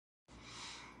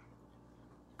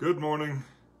Good morning.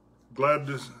 Glad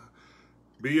to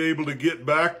be able to get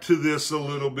back to this a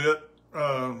little bit.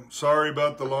 Sorry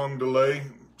about the long delay.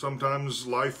 Sometimes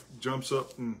life jumps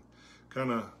up and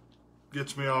kind of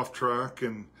gets me off track,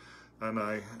 and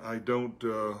I don't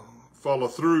follow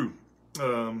through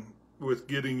with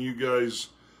getting you guys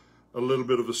a little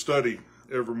bit of a study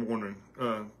every morning.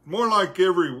 More like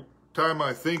every time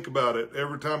I think about it,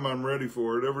 every time I'm ready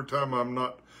for it, every time I'm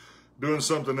not doing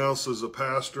something else as a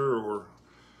pastor or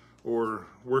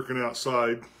working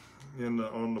outside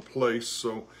on the place.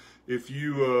 So if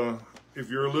you're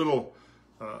a little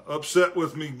upset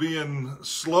with me being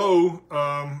slow,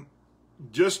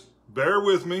 just bear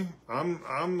with me. I'm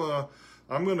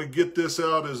going to get this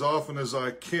out as often as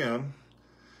I can,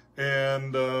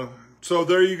 and so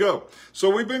there you go.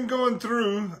 So we've been going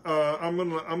through. I'm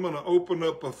gonna open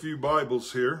up a few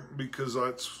Bibles here because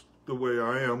that's the way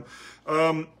I am.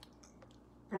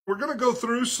 We're going to go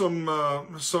through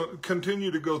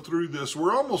continue to go through this.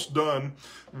 We're almost done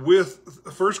with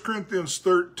 1 Corinthians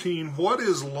 13. What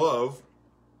is love?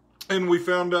 And we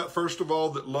found out, first of all,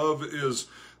 that love is,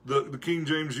 the King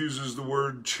James uses the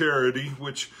word charity,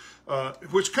 which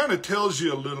kind of tells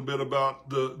you a little bit about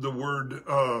the word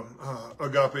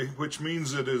agape, which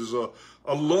means it is a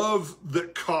love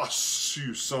that costs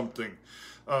you something.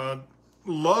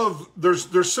 Love,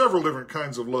 there's several different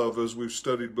kinds of love, as we've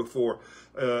studied before,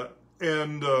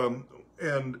 and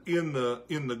in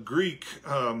the Greek,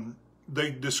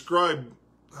 they describe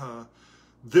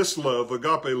this love,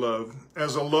 agape love,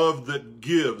 as a love that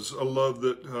gives, a love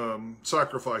that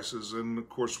sacrifices. And of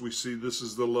course, we see this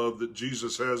is the love that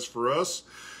Jesus has for us,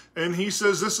 and he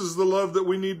says this is the love that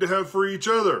we need to have for each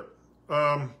other.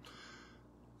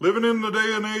 Living in the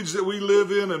day and age that we live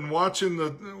in, and watching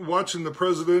the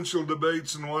presidential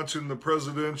debates and watching the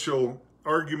presidential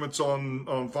arguments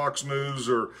on Fox News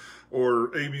or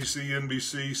ABC,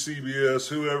 NBC, CBS,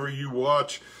 whoever you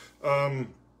watch,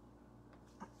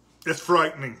 it's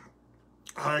frightening.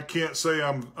 I can't say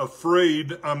I'm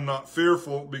afraid. I'm not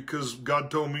fearful, because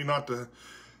God told me not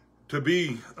to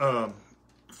be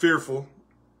fearful,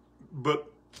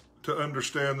 but to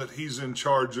understand that he's in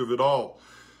charge of it all.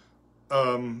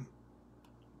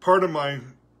 Part of my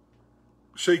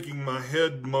shaking my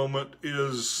head moment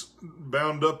is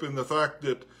bound up in the fact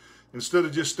that instead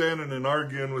of just standing and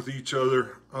arguing with each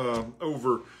other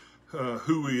over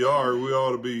who we are, we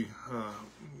ought to be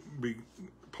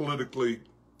politically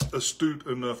astute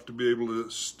enough to be able to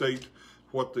state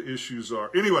what the issues are.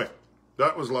 Anyway,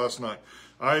 that was last night.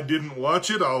 I didn't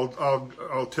watch it.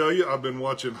 I'll tell you, I've been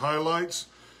watching highlights.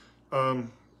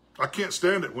 I can't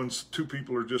stand it when two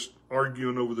people are just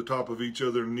arguing over the top of each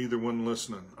other and neither one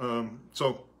listening.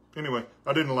 So anyway,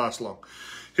 I didn't last long.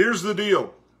 Here's the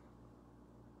deal.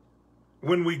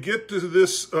 When we get to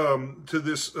this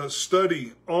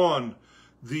study on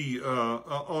in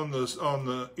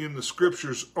the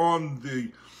scriptures on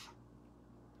the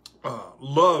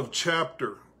love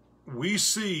chapter, we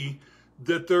see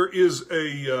that there is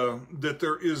a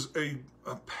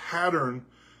pattern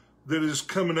that is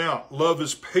coming out. Love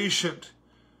is patient.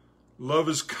 Love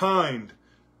is kind.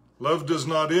 Love does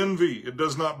not envy. It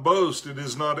does not boast. It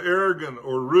is not arrogant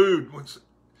or rude.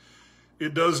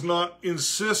 It does not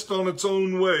insist on its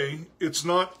own way. It's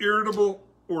not irritable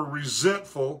or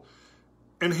resentful.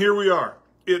 And here we are.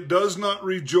 It does not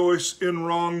rejoice in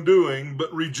wrongdoing,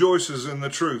 but rejoices in the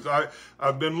truth.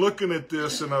 I've been looking at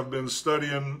this, and I've been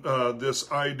studying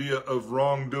this idea of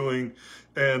wrongdoing,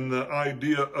 and the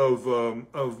idea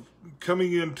of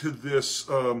coming into this.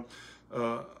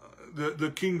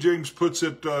 The King James puts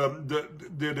it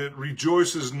that it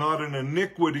rejoices not in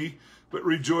iniquity, but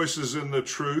rejoices in the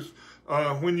truth.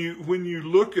 When you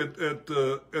look at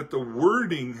the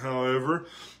wording, however,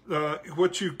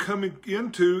 what you come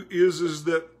into is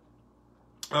that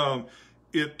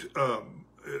it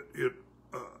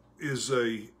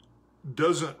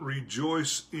doesn't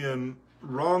rejoice in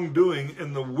wrongdoing,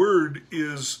 and the word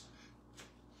is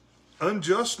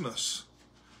unjustness.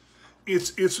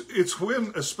 It's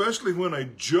when, especially when a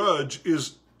judge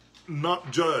is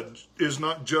not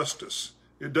justice.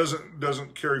 It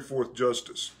doesn't carry forth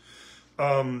justice.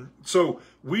 So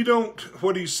we don't,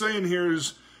 what he's saying here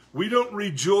is, we don't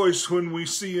rejoice when we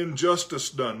see injustice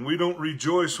done. We don't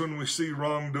rejoice when we see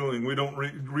wrongdoing. We don't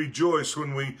rejoice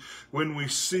when we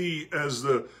see, as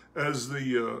the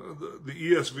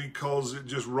ESV calls it,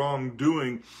 just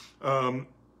wrongdoing.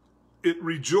 It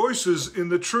rejoices in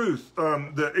the truth.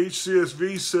 The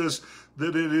HCSV says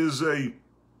that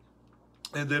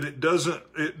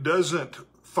it doesn't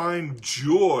find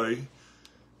joy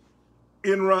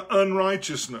in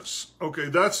unrighteousness. Okay,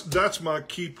 that's my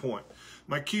key point.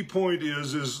 key point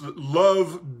is that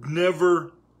love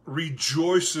never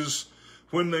rejoices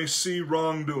when they see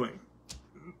wrongdoing.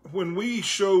 When we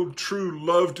show true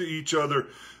love to each other,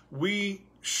 we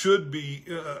should be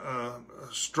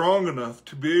strong enough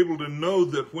to be able to know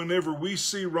that whenever we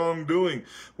see wrongdoing,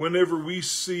 whenever we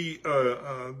see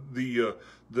the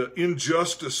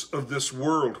injustice of this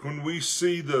world, when we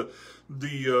see the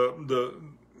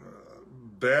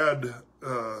bad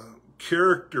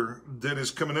character that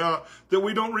is coming out, that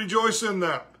we don't rejoice in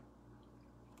that.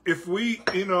 If we,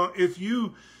 if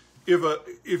you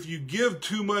give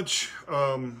too much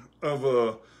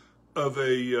of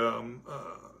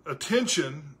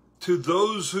attention to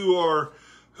those who are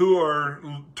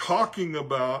talking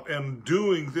about and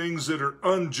doing things that are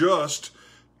unjust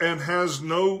and has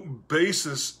no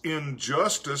basis in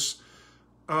justice,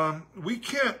 we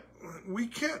can't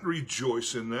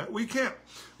rejoice in that. We can't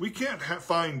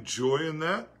find joy in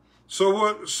that. So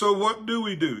what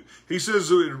do? He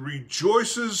says it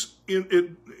rejoices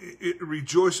in it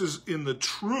rejoices in the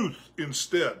truth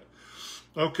instead.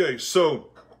 Okay, so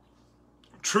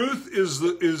truth is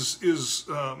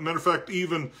matter of fact,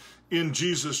 even in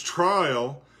Jesus'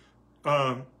 trial,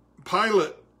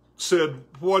 Pilate said,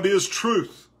 "What is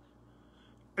truth?"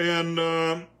 And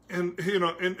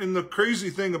the crazy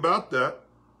thing about that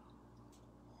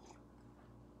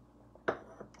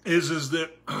is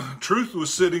that truth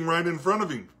was sitting right in front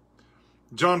of him.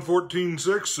 John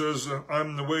 14:6 says,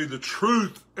 "I'm the way, the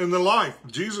truth, and the life."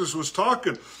 Jesus was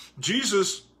talking.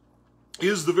 Jesus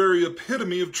is the very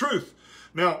epitome of truth.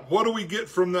 Now, what do we get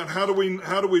from that? How do we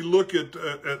look at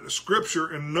Scripture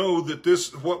and know that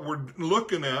what we're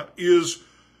looking at is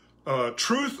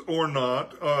truth or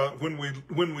not?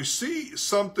 When we see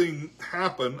something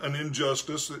happen, an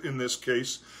injustice in this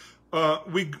case,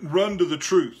 we run to the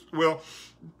truth. Well,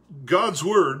 God's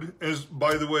word, as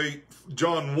by the way,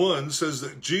 John 1 says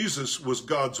that Jesus was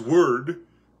God's word,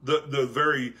 the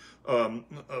very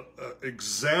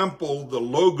example, the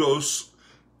logos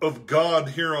of God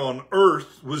here on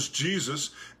earth was Jesus,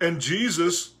 and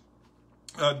Jesus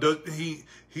he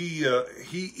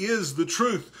is the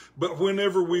truth. But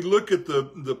whenever we look at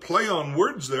the play on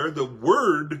words there, the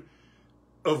word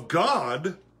of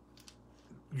God,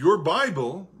 your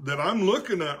Bible that I'm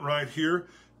looking at right here,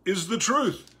 is the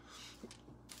truth.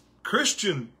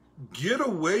 Christian, get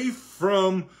away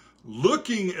from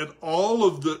looking at all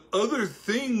of the other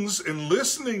things and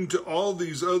listening to all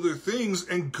these other things,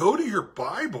 and go to your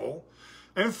Bible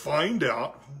and find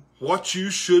out what you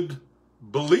should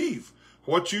believe,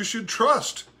 what you should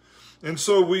trust. And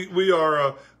so we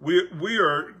are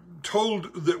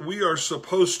told that we are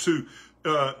supposed to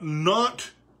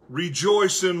not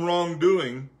rejoice in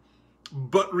wrongdoing,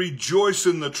 but rejoice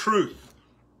in the truth.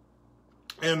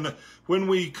 And when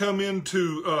we come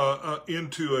into a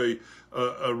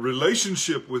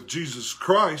relationship with Jesus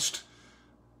Christ,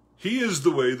 He is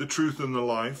the way, the truth, and the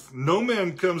life. No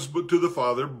man comes to the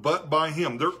Father but by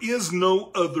Him. There is no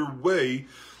other way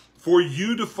for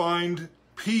you to find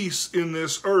peace in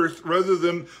this earth other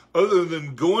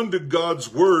than going to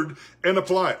God's Word and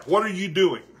apply it. What are you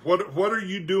doing? What are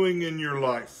you doing in your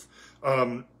life?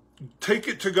 Take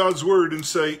it to God's Word and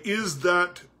say, is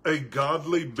that a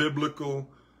godly, biblical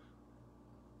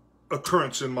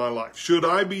occurrence in my life? Should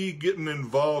I be getting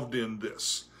involved in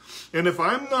this? And if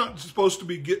I'm not supposed to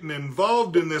be getting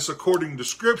involved in this according to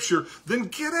Scripture, then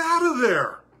get out of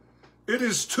there. It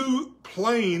is too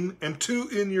plain and too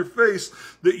in your face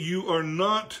that you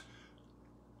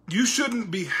shouldn't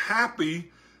be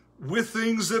happy with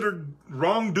things that are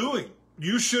wrongdoing.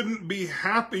 You shouldn't be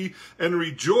happy and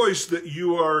rejoice that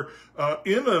you are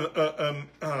in a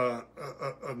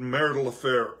marital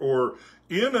affair or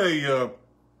in a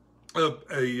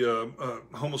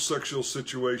homosexual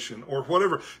situation or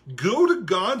whatever. Go to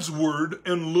God's Word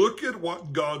and look at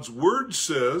what God's Word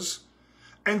says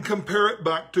and compare it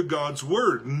back to God's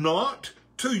Word, not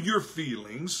to your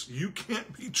feelings. You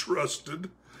can't be trusted.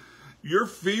 Your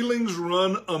feelings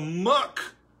run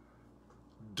amok.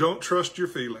 Don't trust your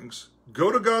feelings.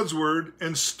 Go to God's Word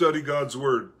and study God's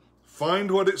Word. Find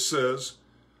what it says.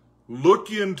 Look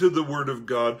into the Word of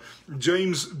God.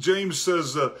 James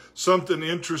says something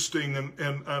interesting,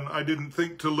 and I didn't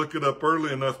think to look it up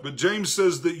early enough. But James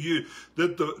says that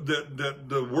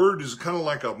the Word is kind of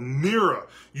like a mirror.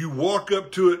 You walk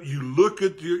up to it, you look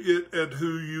at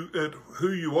who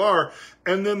you are,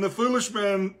 and then the foolish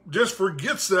man just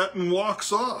forgets that and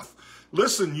walks off.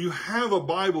 Listen, you have a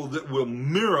Bible that will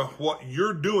mirror what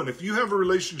you're doing. If you have a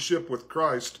relationship with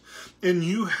Christ and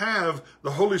you have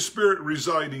the Holy Spirit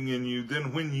residing in you,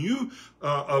 then when you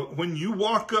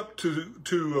walk up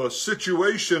to a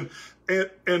situation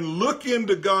and look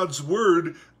into God's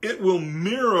word. It will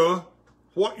mirror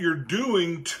what you're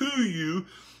doing to you.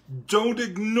 Don't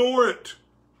ignore it.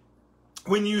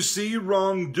 When you see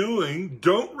wrongdoing,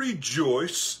 don't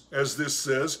rejoice, as this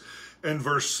says in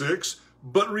verse 6,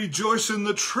 but rejoice in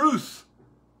the truth.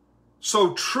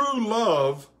 So true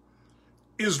love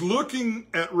is looking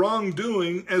at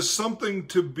wrongdoing as something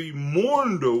to be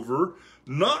mourned over,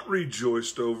 not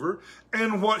rejoiced over.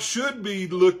 And what should be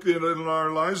looked at in our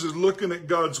lives is looking at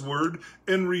God's word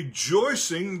and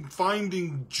rejoicing,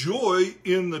 finding joy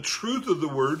in the truth of the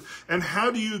word. And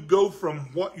how do you go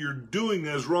from what you're doing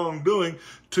as wrongdoing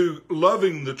to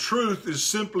loving the truth is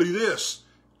simply this.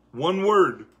 One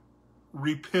word: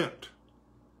 repent.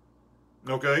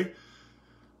 Okay?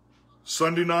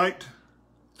 Sunday night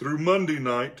through Monday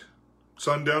night,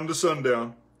 sundown to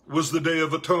sundown, was the Day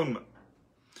of Atonement.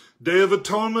 Day of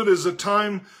Atonement is a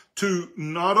time to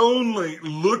not only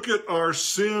look at our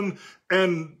sin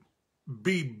and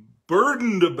be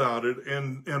burdened about it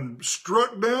and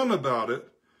struck down about it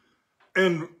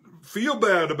and feel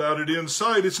bad about it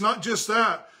inside. It's not just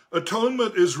that.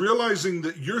 Atonement is realizing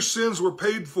that your sins were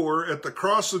paid for at the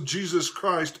cross of Jesus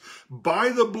Christ by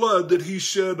the blood that he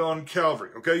shed on Calvary.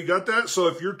 Okay, you got that? So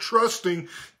if you're trusting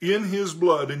in his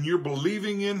blood and you're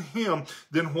believing in him,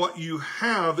 then what you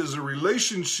have is a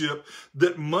relationship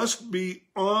that must be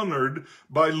honored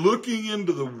by looking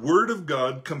into the Word of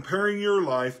God, comparing your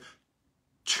life,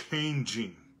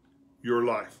 changing your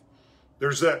life.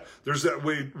 There's that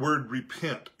word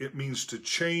repent. It means to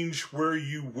change where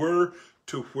you were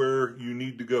to where you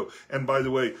need to go. And by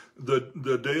the way,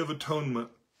 the Day of Atonement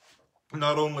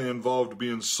not only involved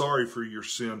being sorry for your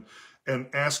sin and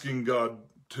asking God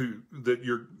to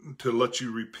let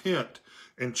you repent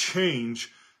and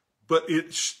change, but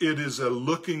it is a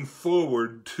looking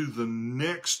forward to the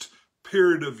next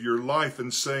period of your life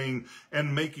and saying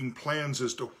and making plans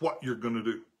as to what you're going to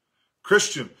do.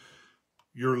 Christian,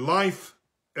 your life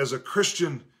as a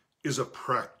Christian is a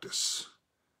practice.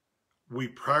 We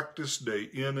practice day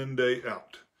in and day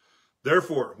out.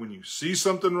 Therefore, when you see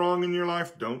something wrong in your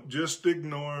life, don't just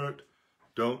ignore it.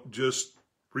 Don't just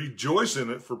rejoice in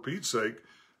it for Pete's sake,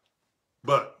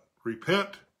 but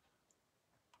repent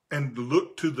and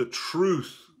look to the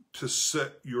truth to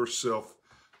set yourself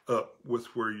up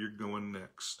with where you're going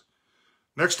next.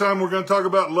 Next time, we're going to talk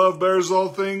about love bears all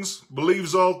things,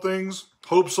 believes all things,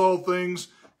 hopes all things,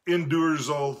 endures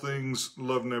all things,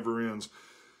 love never ends.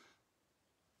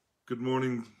 Good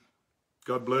morning.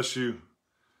 God bless you,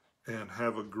 and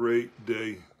have a great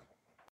day.